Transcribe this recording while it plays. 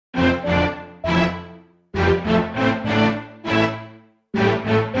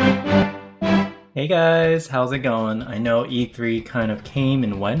Hey guys, how's it going? I know E3 kind of came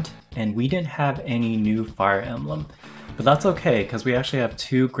and went, and we didn't have any new Fire Emblem. But that's okay, because we actually have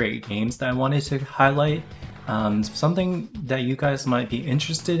two great games that I wanted to highlight. Something that you guys might be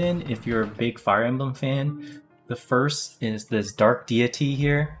interested in if you're a big Fire Emblem fan. The first is this darkdeity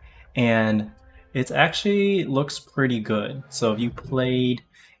here, and it actually looks pretty good. So if you played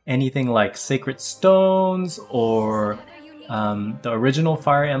anything like Sacred Stones or the original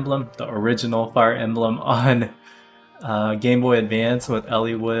Fire Emblem on Game Boy Advance with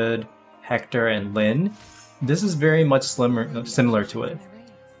Eliwood, Hector, and Lyn. This is very much similar to it.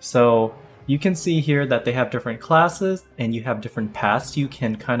 So you can see here that they have different classes and you have different paths you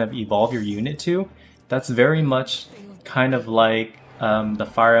can kind of evolve your unit to. That's very much kind of like the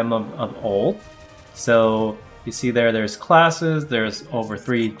Fire Emblem of old. So you see there's classes, there's over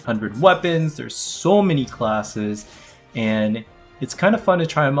 300 weapons, there's so many classes, and it's kind of fun to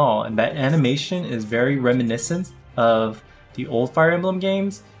try them all. And that animation is very reminiscent of the old Fire Emblem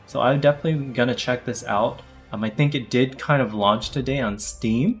games, so I'm definitely gonna check this out. I think it did kind of launch today on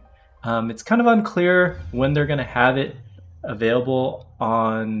Steam. It's kind of unclear when they're gonna have it available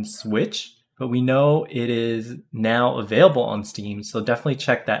on Switch, but we know it is now available on Steam, so definitely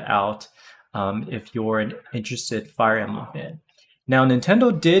check that out if you're an interested Fire Emblem fan. Now,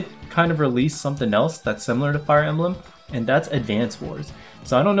 Nintendo did kind of release something else that's similar to Fire Emblem, and that's Advance Wars.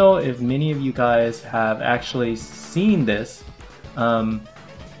 So I don't know if many of you guys have actually seen this,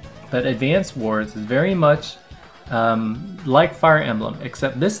 but Advance Wars is very much like Fire Emblem,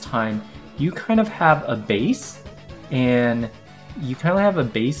 except this time you kind of have a base, and you kind of have a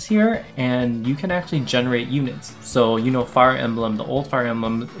base here, and you can actually generate units. So, you know, Fire Emblem, the old Fire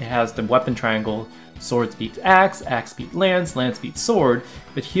Emblem, it has the weapon triangle. Swords beats axe, axe beats lance, lance beats sword,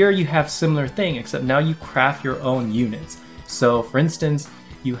 but here you have similar thing, except now you craft your own units. So for instance,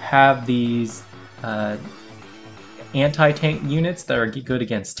 you have these anti-tank units that are good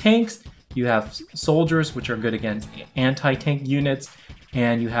against tanks, you have soldiers which are good against anti-tank units,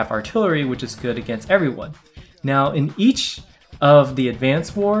 and you have artillery which is good against everyone. Now in each of the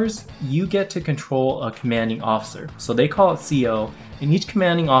Advance Wars, you get to control a commanding officer. So they call it CO, and each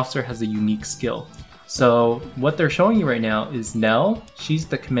commanding officer has a unique skill. So what they're showing you right now is Nell. She's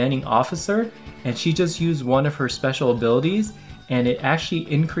the commanding officer, and she just used one of her special abilities, and it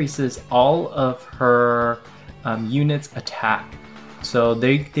actually increases all of her units' attack. So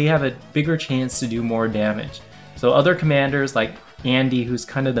they have a bigger chance to do more damage. So other commanders like Andy, who's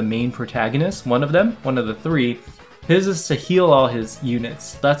kind of the main protagonist, one of the three, his is to heal all his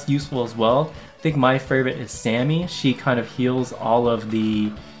units. That's useful as well. I think my favorite is Sammy. She kind of heals all of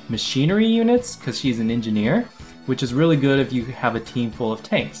the machinery units because she's an engineer, which is really good if you have a team full of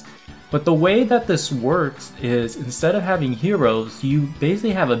tanks. But the way that this works is instead of having heroes, you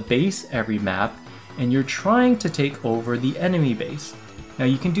basically have a base every map, and you're trying to take over the enemy base. Now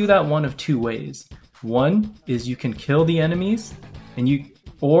you can do that one of two ways. One is you can kill the enemies,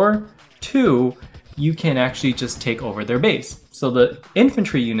 or two, you can actually just take over their base. So the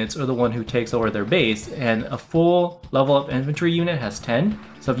infantry units are the one who takes over their base, and a full level up infantry unit has 10,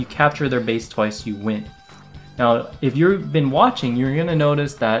 so if you capture their base twice, you win. Now, if you've been watching, you're going to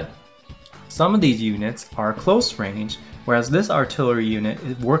notice that some of these units are close range, whereas this artillery unit,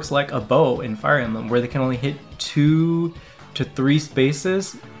 it works like a bow in Fire Emblem, where they can only hit 2 to 3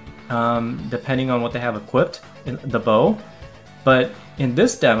 spaces, depending on what they have equipped in the bow. But in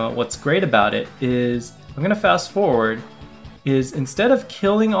this demo, what's great about it is, I'm going to fast forward, is instead of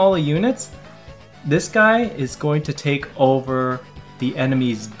killing all the units, this guy is going to take over the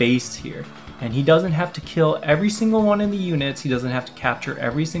enemy's base here. And he doesn't have to kill every single one of the units, he doesn't have to capture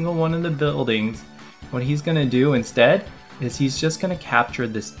every single one of the buildings. What he's going to do instead is he's just going to capture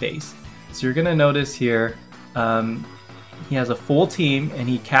this base. So you're going to notice here, he has a full team and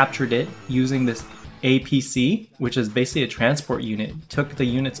he captured it using this APC, which is basically a transport unit. Took the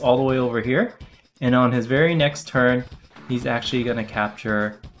units all the way over here, and on his very next turn, he's actually going to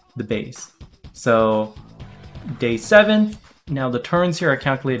capture the base. So day 7, now the turns here are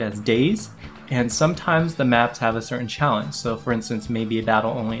calculated as days, and sometimes the maps have a certain challenge. So for instance, maybe a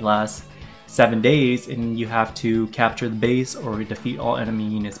battle only lasts 7 days and you have to capture the base or defeat all enemy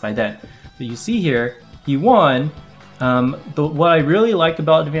units by then. But you see here, he won. What I really like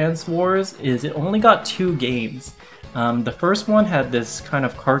about Advance Wars is it only got 2 games. The first one had this kind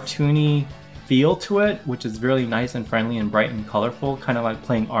of cartoony feel to it, which is really nice and friendly and bright and colorful, kind of like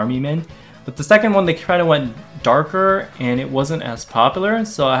playing Army Men. But the second one, they kind of went darker and it wasn't as popular,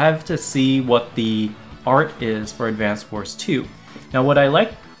 so I have to see what the art is for Advance Wars 2. Now what I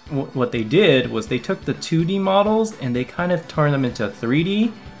like what they did was they took the 2D models and they kind of turned them into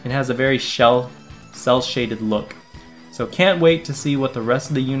 3D. It has a very cel-shaded look. So can't wait to see what the rest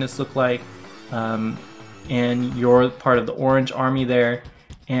of the units look like. And you're part of the orange army there.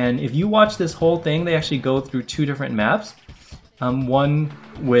 And if you watch this whole thing, they actually go through 2 different maps. One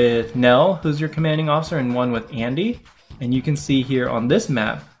with Nell, who's your commanding officer, and one with Andy. And you can see here on this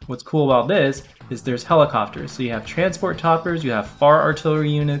map, what's cool about this is there's helicopters. So you have transport toppers, you have far artillery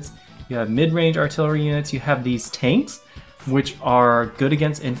units, you have mid-range artillery units, you have these tanks, which are good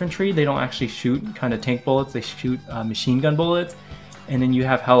against infantry. They don't actually shoot kind of tank bullets, they shoot machine gun bullets. And then you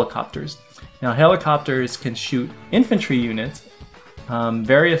have helicopters. Now helicopters can shoot infantry units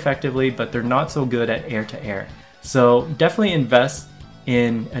very effectively, but they're not so good at air-to-air. So definitely invest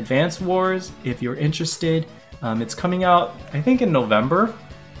in Advance Wars if you're interested. It's coming out, I think, in November,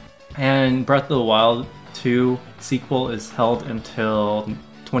 and Breath of the Wild 2 sequel is held until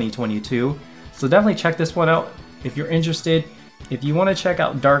 2022. So definitely check this one out if you're interested. If you want to check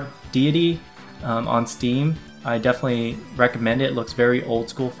out darkdeity on Steam, I definitely recommend it. It looks very old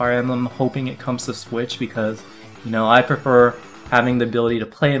school Fire Emblem. I'm hoping it comes to Switch because, you know, I prefer having the ability to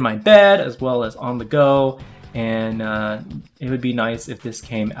play in my bed as well as on the go. And it would be nice if this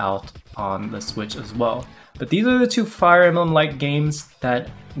came out on the Switch as well. But these are the 2 Fire Emblem-like games that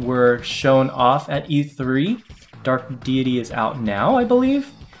were shown off at E3. darkdeity is out now, I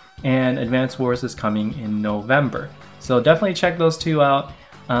believe, and Advance Wars is coming in November. So definitely check those 2 out.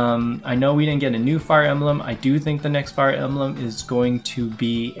 I know we didn't get a new Fire Emblem. I do think the next Fire Emblem is going to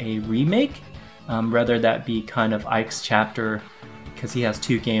be a remake, rather that be kind of Ike's chapter, because he has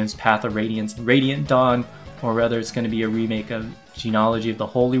 2 games, Path of Radiance and Radiant Dawn, or rather it's going to be a remake of Genealogy of the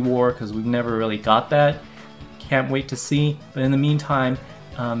Holy War, because we've never really got that. Can't wait to see. But in the meantime,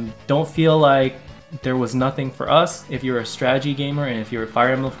 don't feel like there was nothing for us if you're a strategy gamer and if you're a Fire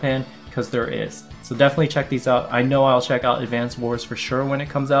Emblem fan, because there is. So definitely check these out. I know I'll check out Advance Wars for sure when it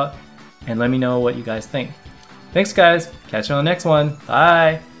comes out, and let me know what you guys think. Thanks guys, catch you on the next one.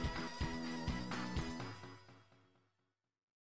 Bye!